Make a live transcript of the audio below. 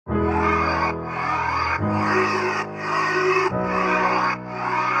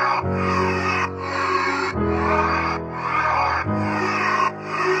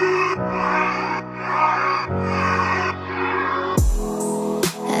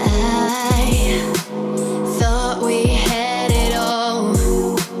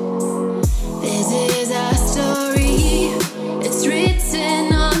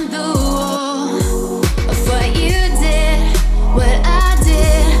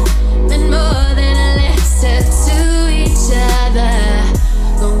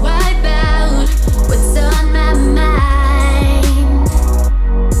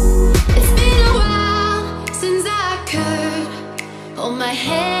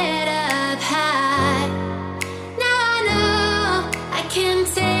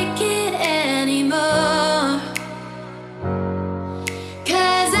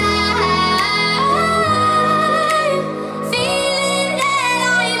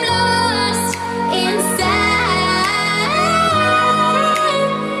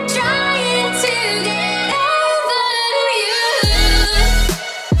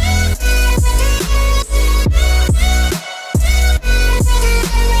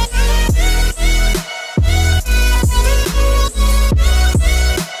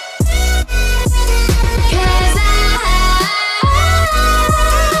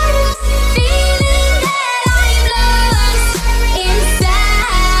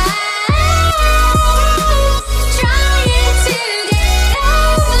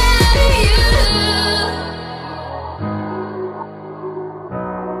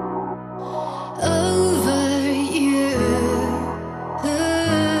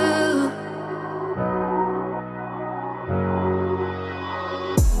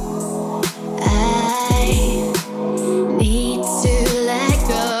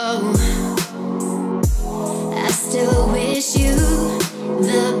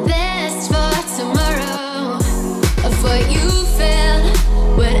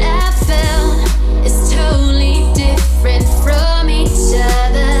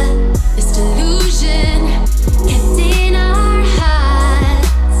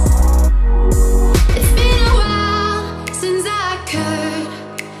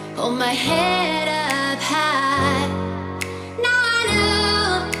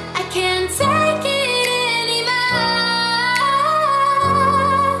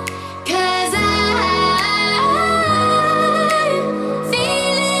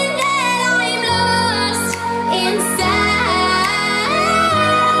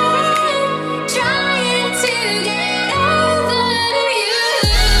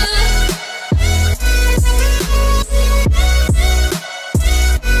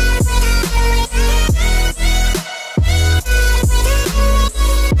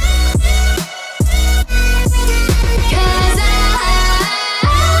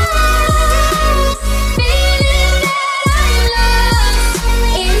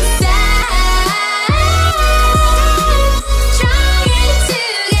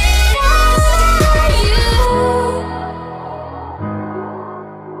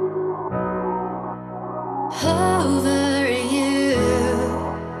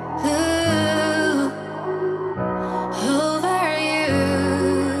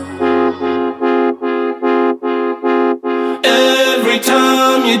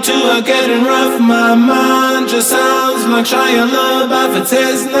two are getting rough. My mind just sounds like Shia LaBeouf. It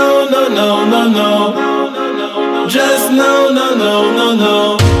says no, no, no, no, no. Just no, no, no, no,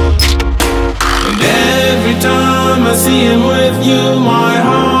 no. And every time I see him with you, my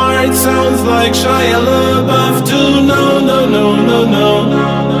heart sounds like Shia LaBeouf too. No, no, no, no, no.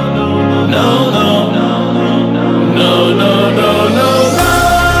 No, no, no, no, no, no, no.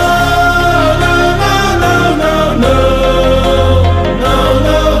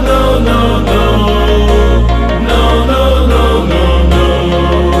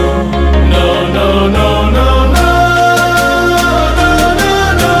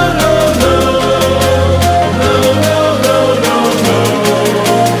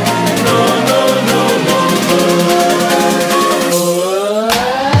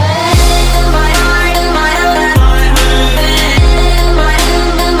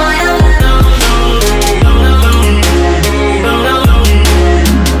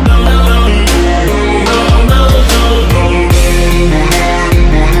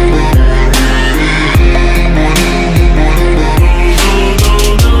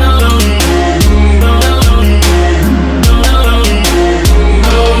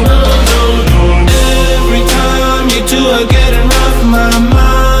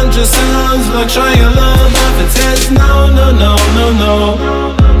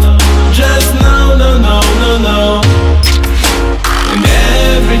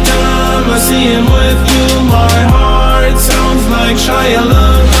 being with you. My heart sounds like Shia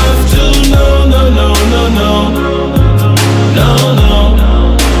LaBeouf too. No, no, no, no, no. No, no.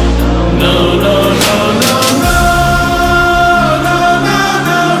 No, no, no, no, no. No, no,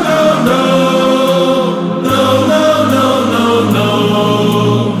 no, no, no. No, no, no, no, no.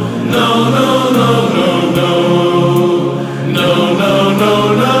 No, no, no, no, no. No, no, no, no,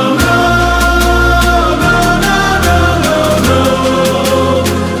 no.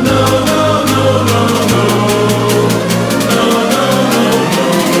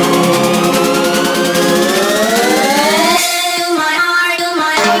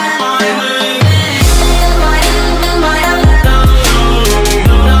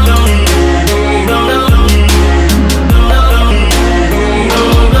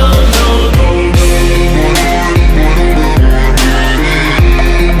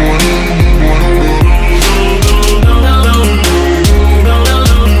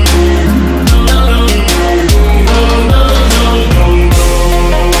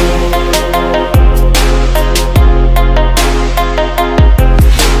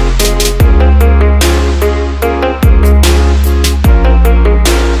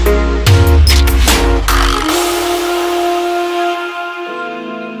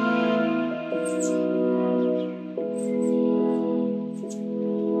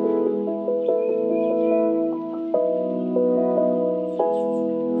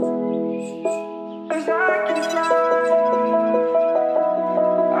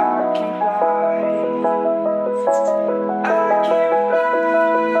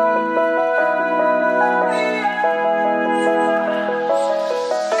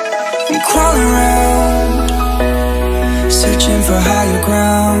 Crawling around, searching for higher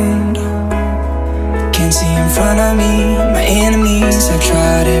ground. Can't see in front of me, my enemies. I've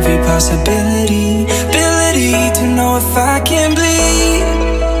tried every possibility, ability to know if I can bleed.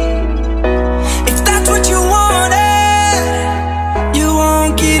 If that's what you wanted, you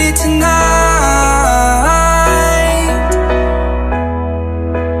won't get it tonight.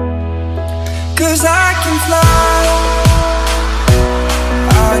 'Cause I can fly,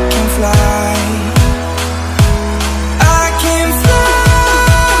 I can fly, I can fly,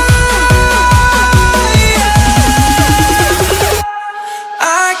 yeah.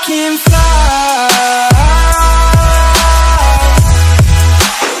 I can fly.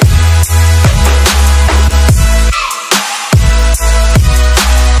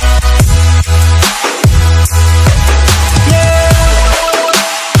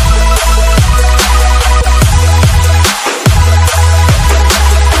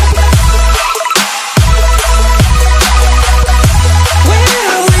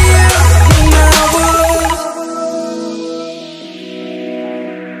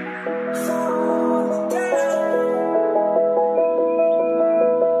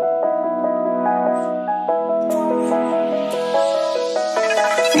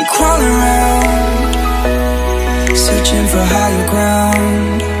 I'm crawling around, searching for higher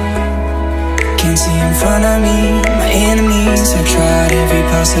ground. Can't see in front of me, my enemies. I've tried every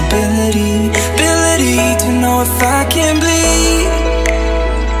possibility, ability to know if I can bleed.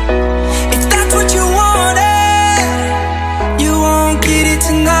 If that's what you wanted, you won't get it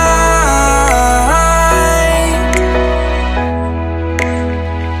tonight.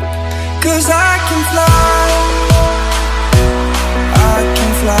 'Cause I can fly, I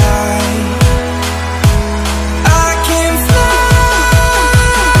can fly, I can fly,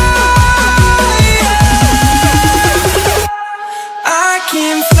 yeah. I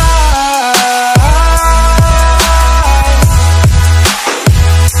can fly.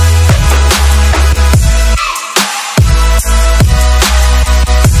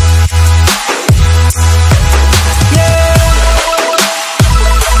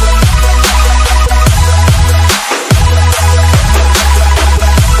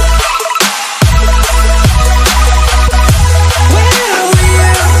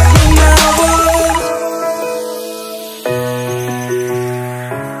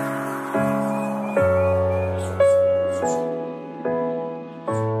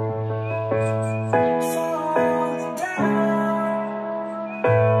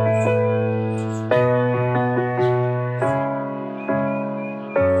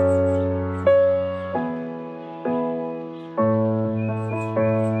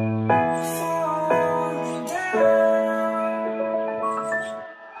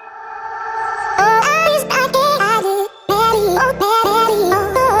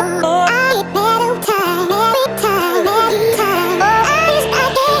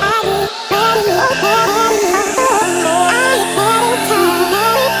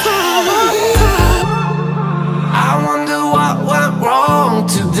 I wonder what went wrong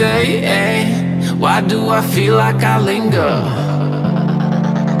today, eh? Why do I feel like I linger?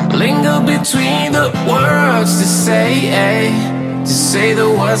 Linger between the words to say the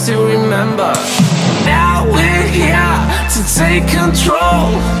words to remember. Now we're here to take control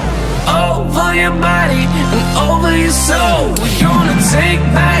over your body and over your soul. We're gonna take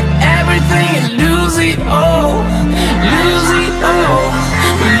back everything and lose it all. Lose it all.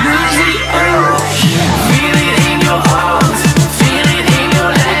 Lose it all. Feel it in your arms, feel it in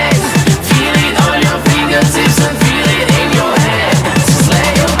your legs, feel it on your fingertips and feel it in your head. Just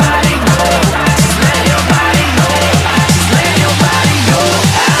let your body go, just let your body go, just let your body go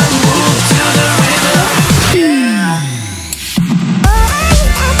and move to the rhythm.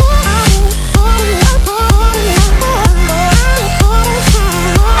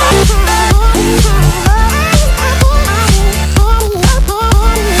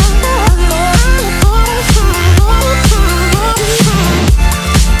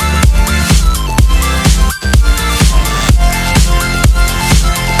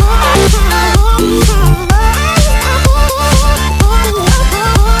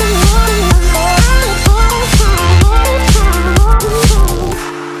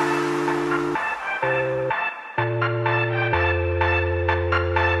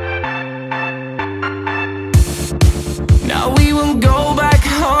 Now we won't go back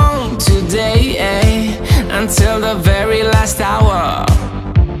home today, until the very last hour.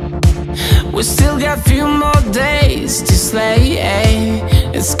 We still got a few more days to slay,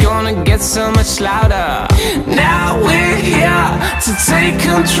 it's gonna get so much louder. Now we're here to take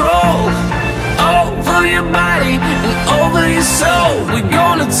control over your body and over your soul. We're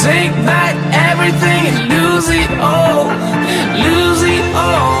gonna take back everything and lose it all. Lose it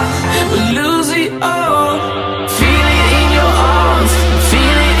all, lose it all. Feel it in your arms,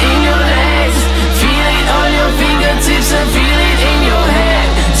 feel it in your legs, feel it on your fingertips and feel it in your head.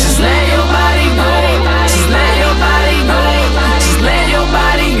 Just let your body go, just let your body go, just let your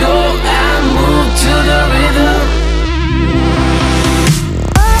body go and move to the rhythm.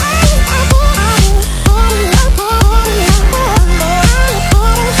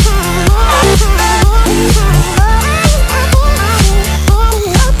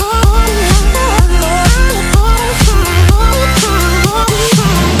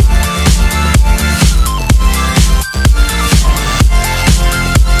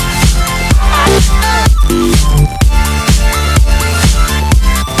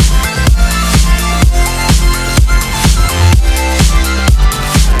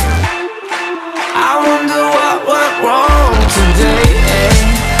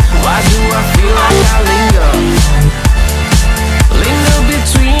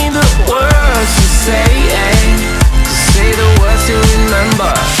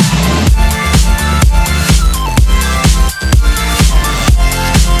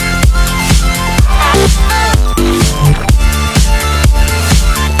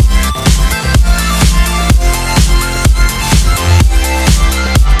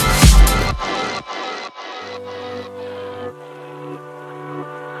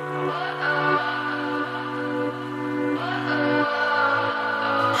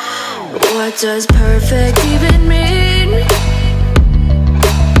 What does perfect even mean?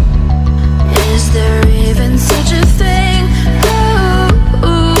 Is there even such a thing?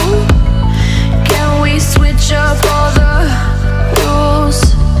 Ooh, can we switch up all the rules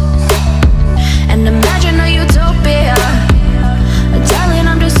and imagine a utopia? Darling,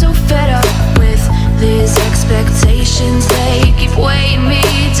 I'm just so fed up with these expectations. They keep weighing me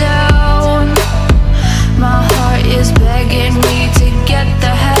down. My heart is begging me to get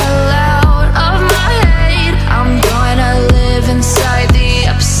the hell out of my head. I'm gonna live inside the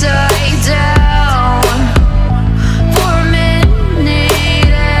upside down for a minute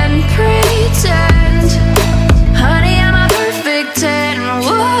and pretend, honey, I'm a perfect 10.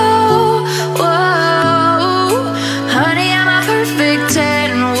 Whoa, whoa, honey, I'm a perfect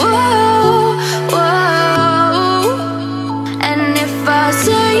 10. Whoa, whoa, and if I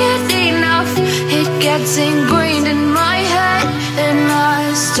say it enough, it gets ingrained in my head, and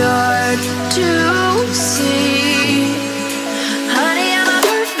I start to see, honey, I'm a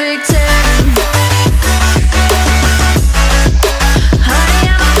perfect 10. Honey,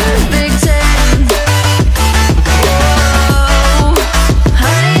 I'm a perfect 10. Whoa,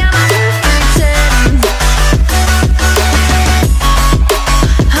 honey, I'm a perfect 10.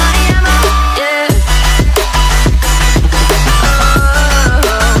 Honey, I'm a, yeah.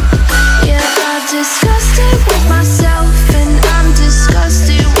 Oh, yeah, I've discussed it with myself, and I'm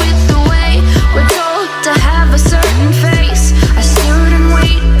disgusted with the way we're talking.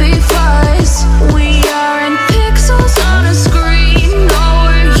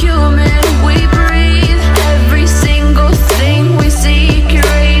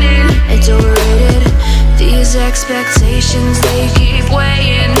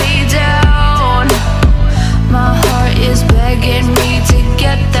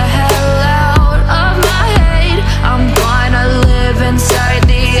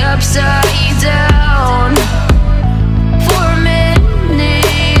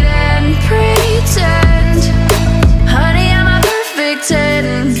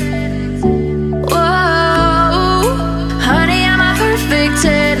 10. Whoa, honey, I'm a perfect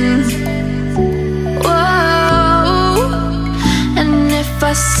 10. Whoa, and if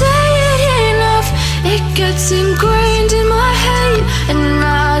I say it enough, it gets ingrained in my head, and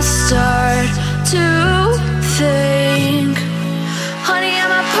I start to think, honey,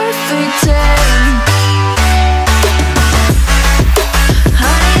 I'm a perfect 10.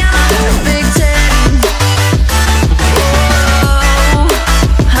 Honey, I'm a perfect 10. Whoa,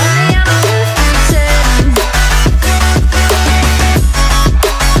 honey, I'm a perfect 10.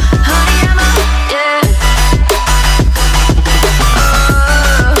 Honey, I'm a, yeah.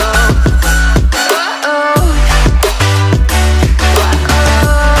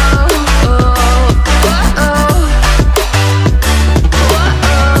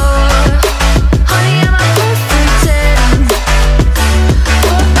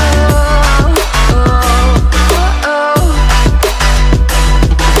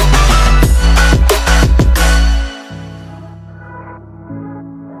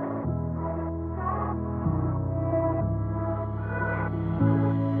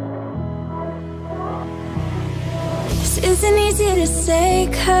 Isn't easy to say,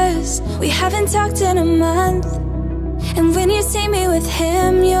 'cause we haven't talked in a month. And when you see me with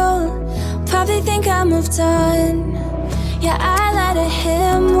him, you'll probably think I moved on. Yeah, I lie to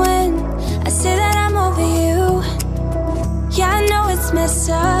him when I say that I'm over you. Yeah, I know it's messed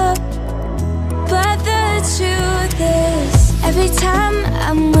up, but the truth is, every time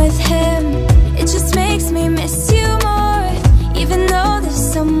I'm with him, it just makes me miss you more. Even though there's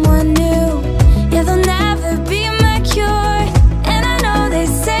someone new, yeah, they'll never be my cure. And I know they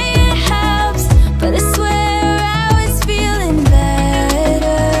say it helps, but I swear I was feeling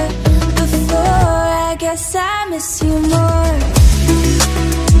better before. I guess I miss you more.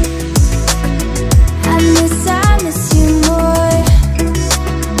 I miss you more.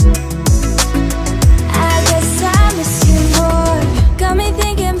 I guess I miss you more. Got me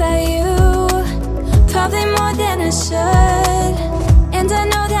thinking about you, probably more than I should. And I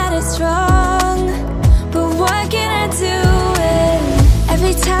know that it's wrong, but what can I do when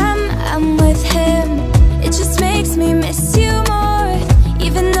every time I'm with him, it just makes me miss you more.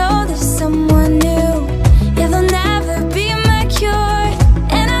 Even though there's someone new, yeah, they'll never be my cure.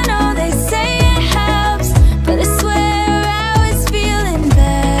 And I know they say it helps, but I swear I was feeling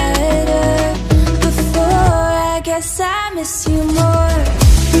better before. I guess I miss you more.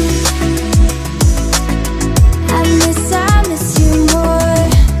 I miss you more.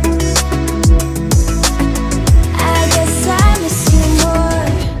 I guess I miss you more.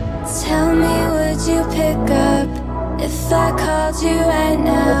 Tell me, would you pick up if I called you right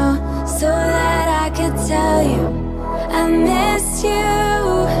now, so that I could tell you I miss you?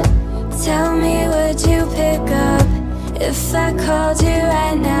 Tell me, would you pick up if I called you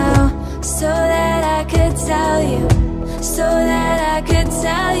right now, so that I could tell you, so that I could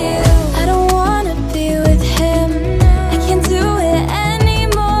tell you I don't wanna be with him, I can't do it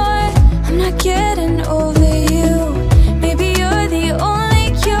anymore. I'm not getting over you, maybe you're the only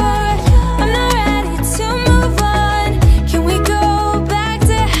cure. I'm not ready to move on. Can we go back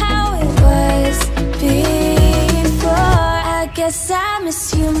to how it was before? I guess I miss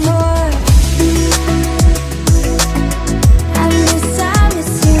you more. I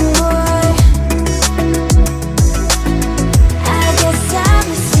miss you more. I guess I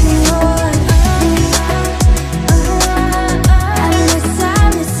miss you more. I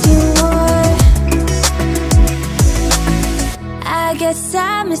miss you more. I guess I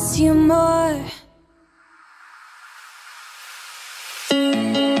miss you more.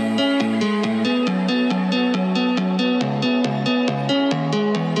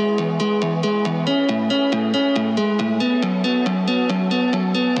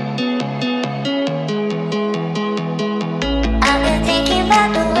 I've been thinking about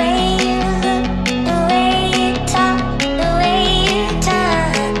the way you look, the way you talk, the way you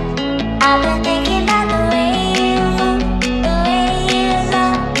turn. I've been thinking about the way you move, the way you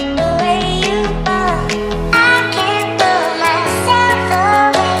love, the way you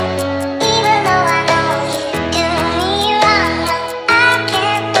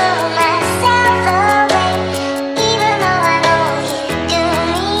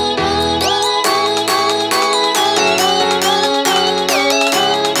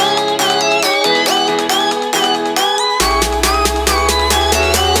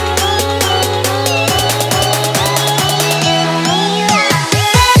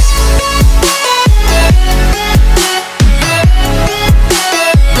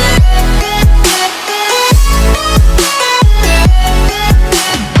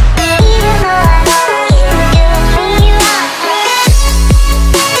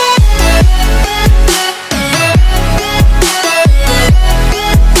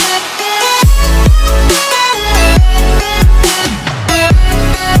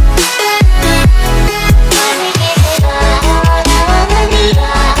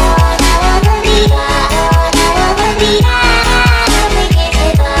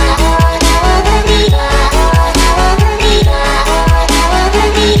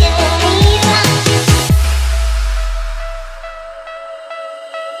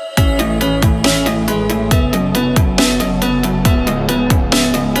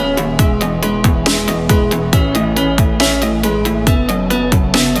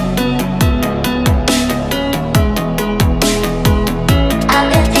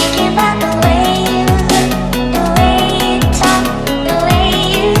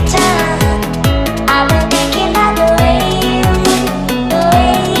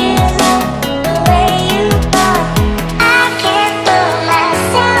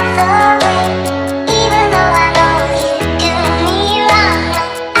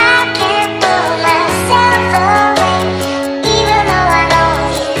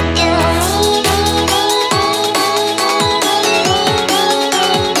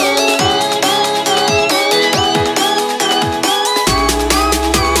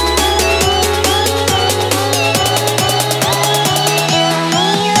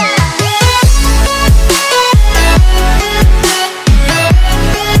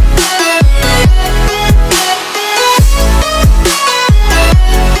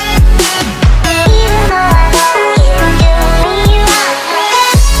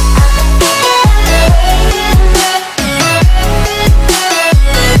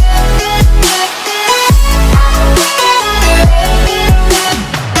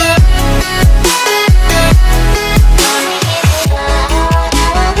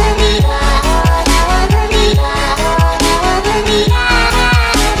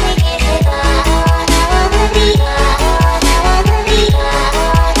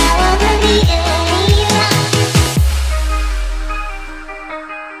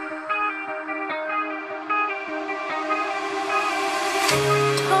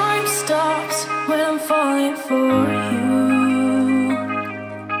I'm falling for you.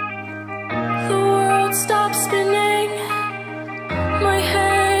 The world stops spinning, my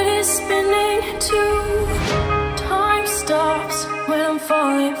head is spinning too. Time stops when I'm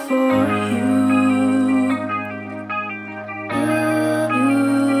falling for you.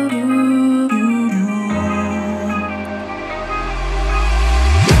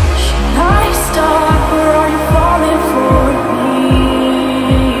 Should I stop or are you falling for me?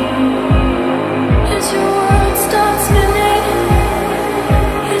 Is your world stop spinning?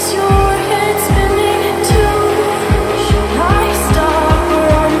 Is your head spinning too? Should I stop or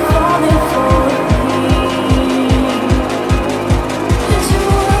are you falling for me? Is your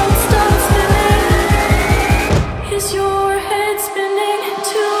world stop spinning? Is your head spinning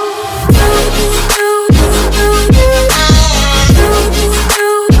too?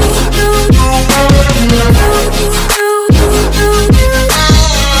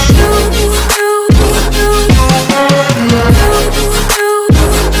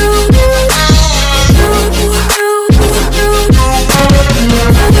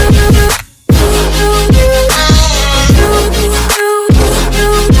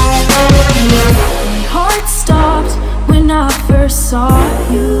 My heart stopped when I first saw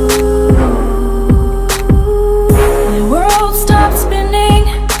you. My world stopped spinning.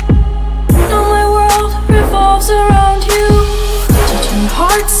 Now my world revolves around you. Did your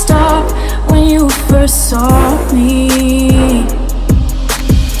heart stop when you first saw me?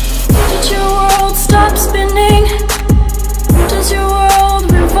 Did your world stop spinning? Does your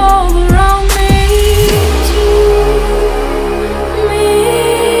world revolve around me too? Me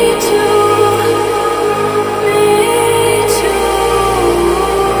too. Me too.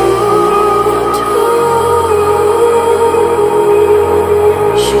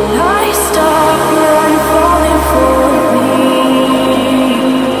 Should I stop or are you falling for me?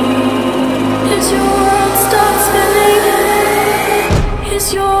 Is your world stop spinning? Is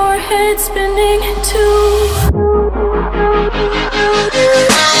your head spinning too?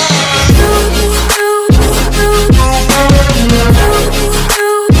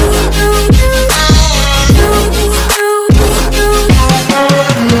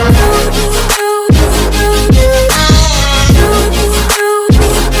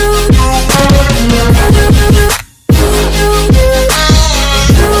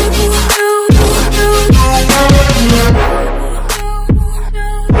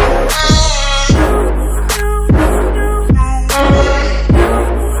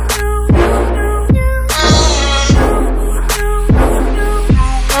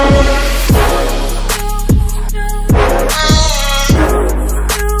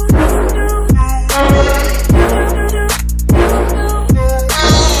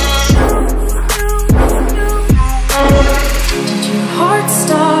 Did your heart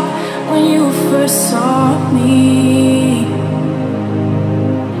stop when you first saw me?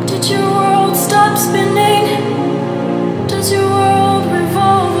 Did your world stop spinning? Does your world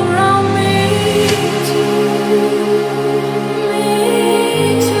revolve around me too? Me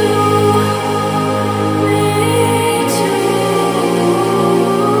too. Me too.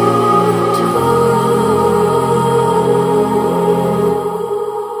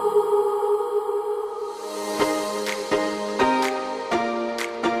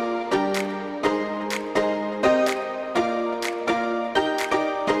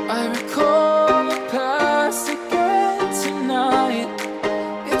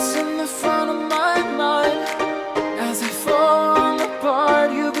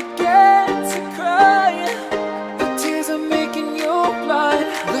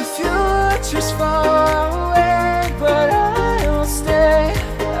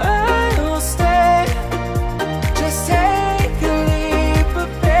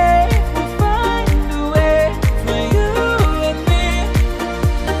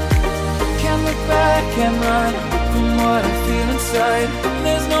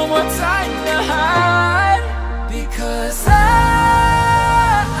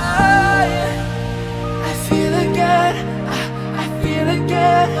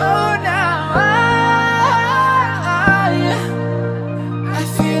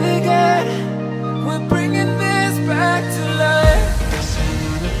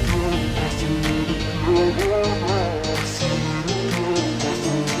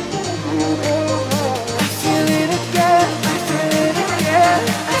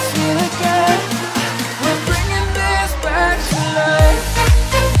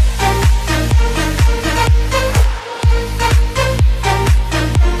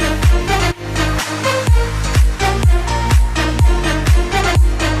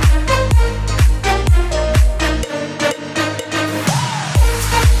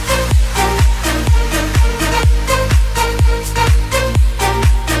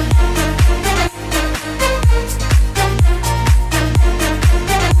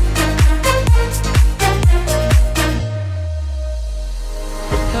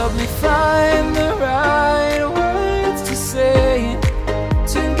 Help me find the right words to say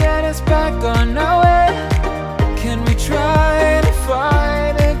to get us back on our way. Can we try to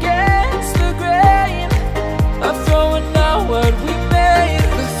fight against the grain of throwing out what we made?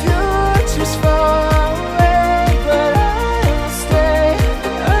 The future's far away, but I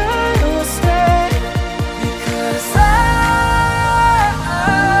will stay, because I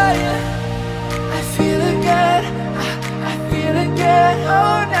feel again, I feel again.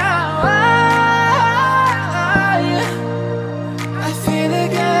 Oh, now I feel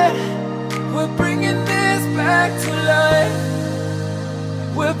again. We're bringing this back to life.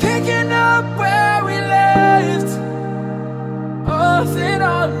 We're picking up where we left off and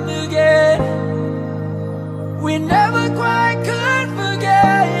on again. We never quite could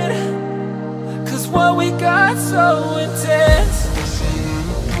forget, 'cause what we got so intense.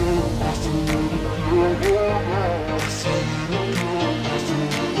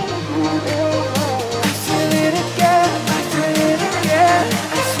 I feel it again, I feel it again,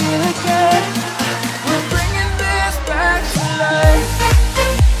 I feel it again. We're bringing this back to life.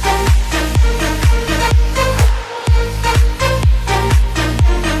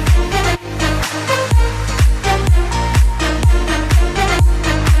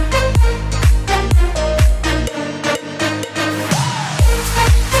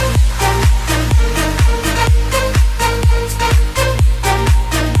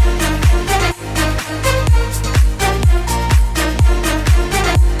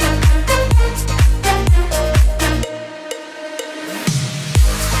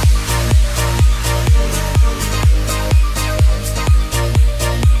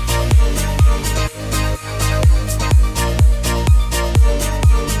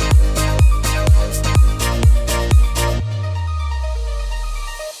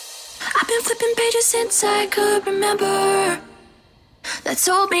 Flipping pages since I could remember, that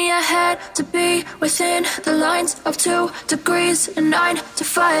told me I had to be within the lines of 2 degrees and 9 to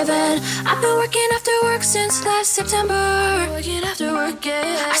 5. And I've been working after work since last September. Working after work,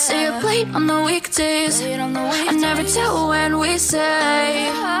 yeah. I stay up late on the weekdays. I never tell when we say.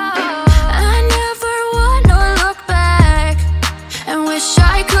 I never wanna look back and wish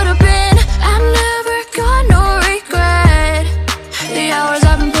I could have been. I've never got no regret. The hours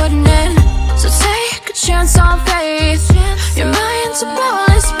I've been putting in. So take a chance on faith. Your mind's a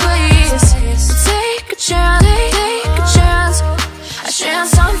boundless place. So take a chance, take a chance, a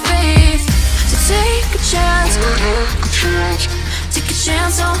chance on faith. So take a chance, take a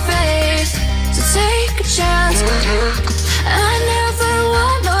chance on faith. So take a chance. I never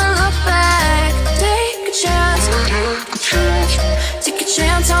wanna look back. Take a chance, take a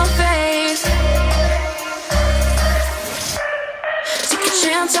chance on faith. Take a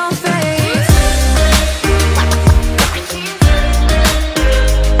chance on faith.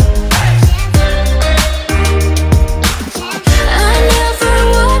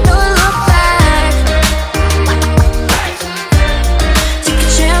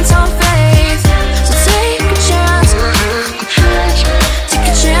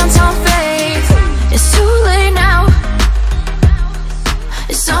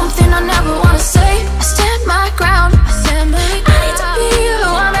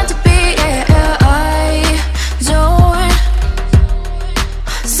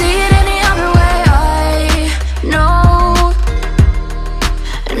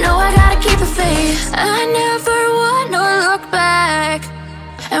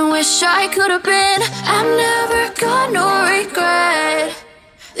 I could have been. I've never got no regret.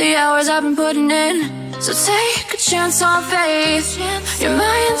 The hours I've been putting in. So take a chance on faith. Your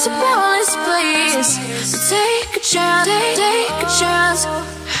mind's a boundless place. So take a chance, take a chance,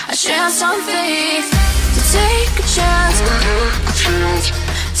 a chance on faith. So take a chance,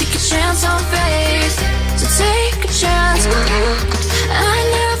 take a chance on faith. So take a chance. I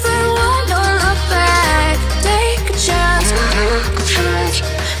never wanna look back. Take a chance,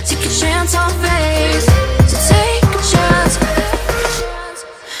 take a chance on faith. So take a chance,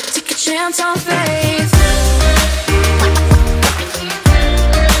 take a chance on faith.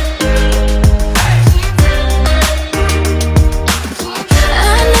 I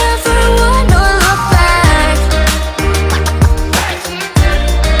never wanna look back.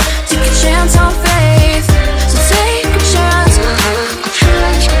 Take a chance on faith. So take a chance,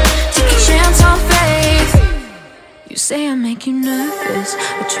 take a chance on faith. You say I make you nervous,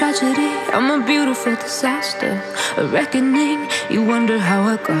 a tragedy, I'm a beautiful disaster, a reckoning. You wonder how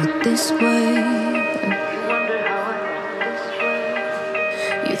I got this way.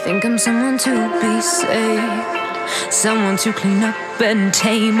 You think I'm someone to be saved, someone to clean up and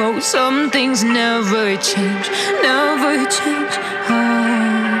tame. Oh, some things never change, never change.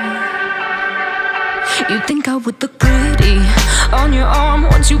 Oh. You think I would look pretty on your arm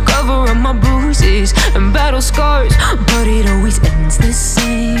once you cover up my bruises and battle scars, but it always ends the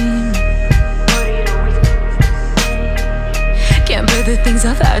same. Can't bear the things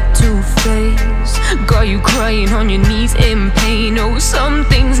I've had to face. Got you crying on your knees in pain.